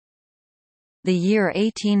The year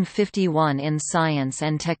 1851 in science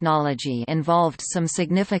and technology involved some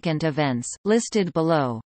significant events, listed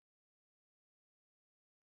below.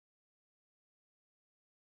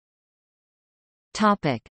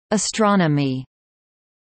 Astronomy.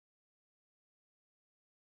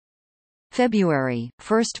 February –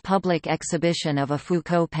 First public exhibition of a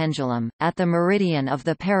Foucault pendulum, at the meridian of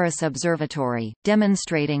the Paris Observatory,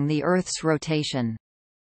 demonstrating the Earth's rotation.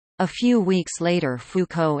 A few weeks later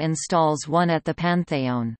Foucault installs one at the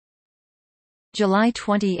Panthéon. July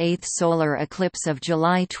 28 – Solar eclipse of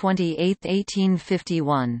July 28,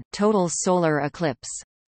 1851, total solar eclipse.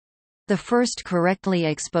 The first correctly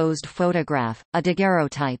exposed photograph, a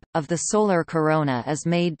daguerreotype, of the solar corona is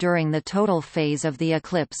made during the total phase of the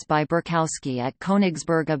eclipse by Berkowski at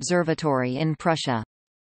Königsberg Observatory in Prussia.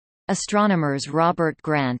 Astronomers Robert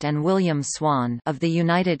Grant and William Swan of the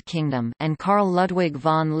United Kingdom and Carl Ludwig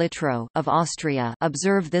von Littrow of Austria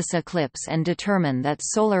observe this eclipse and determine that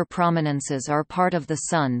solar prominences are part of the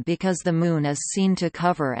Sun because the Moon is seen to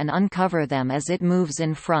cover and uncover them as it moves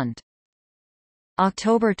in front.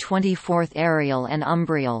 October 24 – Ariel and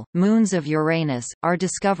Umbriel, moons of Uranus, are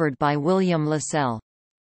discovered by William Lassell.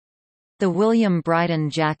 The William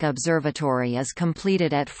Bryden Jack Observatory is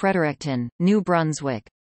completed at Fredericton, New Brunswick.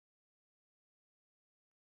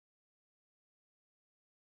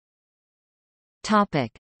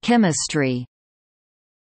 Chemistry.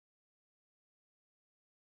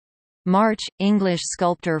 March – English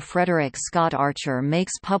sculptor Frederick Scott Archer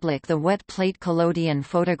makes public the wet plate collodion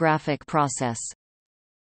photographic process.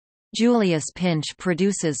 Julius Pinch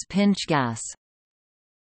produces Pinch gas.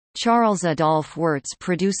 Charles Adolphe Wurtz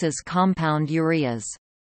produces compound ureas.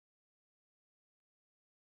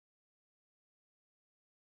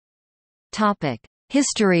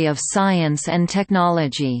 History of science and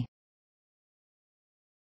technology.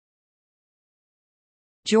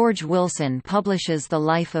 George Wilson publishes The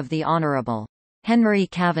Life of the Honourable Henry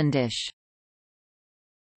Cavendish.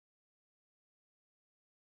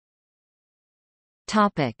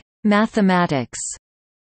 Mathematics.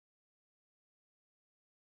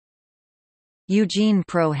 Eugene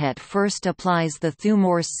Prohet first applies the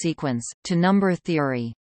Thue-Morse sequence, to number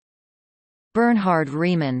theory. Bernhard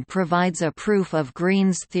Riemann provides a proof of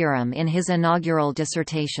Green's theorem in his inaugural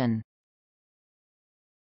dissertation.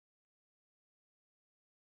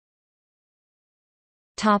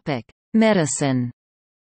 Medicine.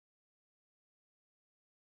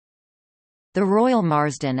 The Royal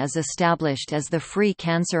Marsden is established as the free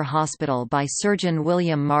cancer hospital by Surgeon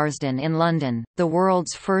William Marsden in London, the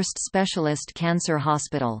world's first specialist cancer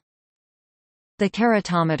hospital. The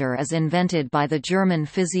keratometer is invented by the German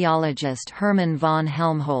physiologist Hermann von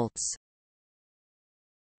Helmholtz.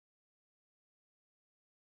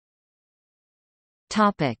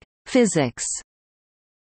 Physics.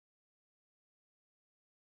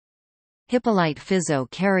 Hippolyte Fizeau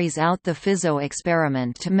carries out the Fizeau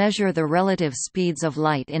experiment to measure the relative speeds of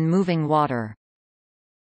light in moving water.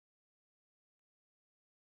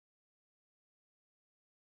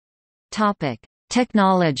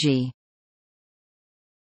 Technology.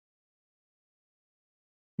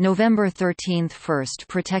 November 13 – First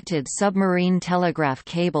protected submarine telegraph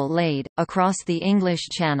cable laid, across the English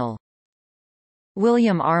Channel.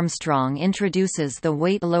 William Armstrong introduces the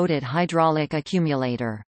weight-loaded hydraulic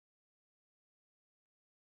accumulator.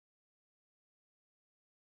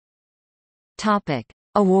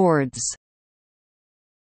 Awards.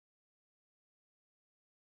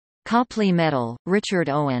 Copley Medal, Richard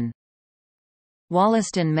Owen.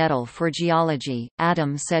 Wollaston Medal for Geology,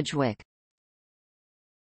 Adam Sedgwick.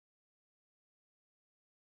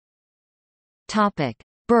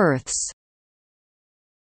 Births.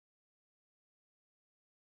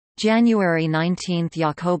 January 19 –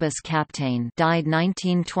 Jacobus Kapteyn, died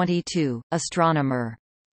 1922, astronomer.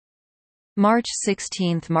 March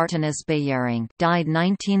 16 – Martinus Beijerinck, died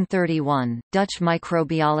 1931, Dutch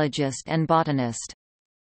microbiologist and botanist.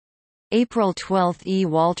 April 12 – E.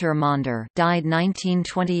 Walter Maunder, died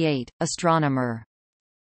 1928, astronomer.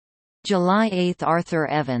 July 8 – Arthur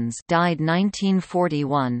Evans, died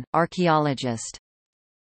 1941, archaeologist.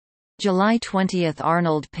 July 20 –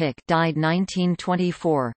 Arnold Pick, died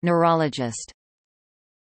 1924, neurologist.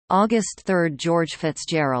 August 3 – George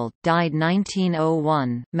Fitzgerald, died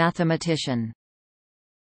 1901, mathematician.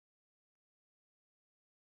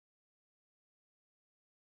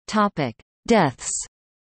 Deaths.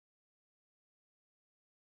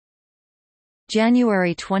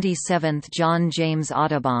 January 27 – John James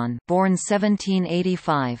Audubon, born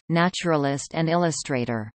 1785, naturalist and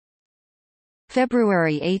illustrator.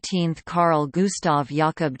 February 18 – Carl Gustav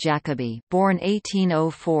Jakob Jacobi, born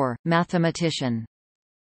 1804, mathematician.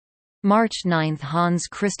 March 9 – Hans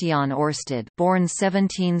Christian Ørsted, born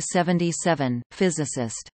 1777,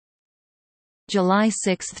 physicist. July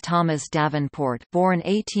 6 – Thomas Davenport, born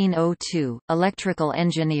 1802, electrical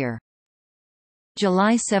engineer.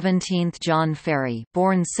 July 17 – John Ferry,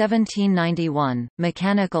 born 1791,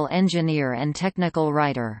 mechanical engineer and technical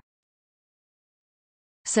writer.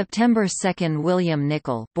 September 2 – William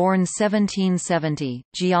Nicol, born 1770,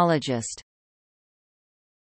 geologist.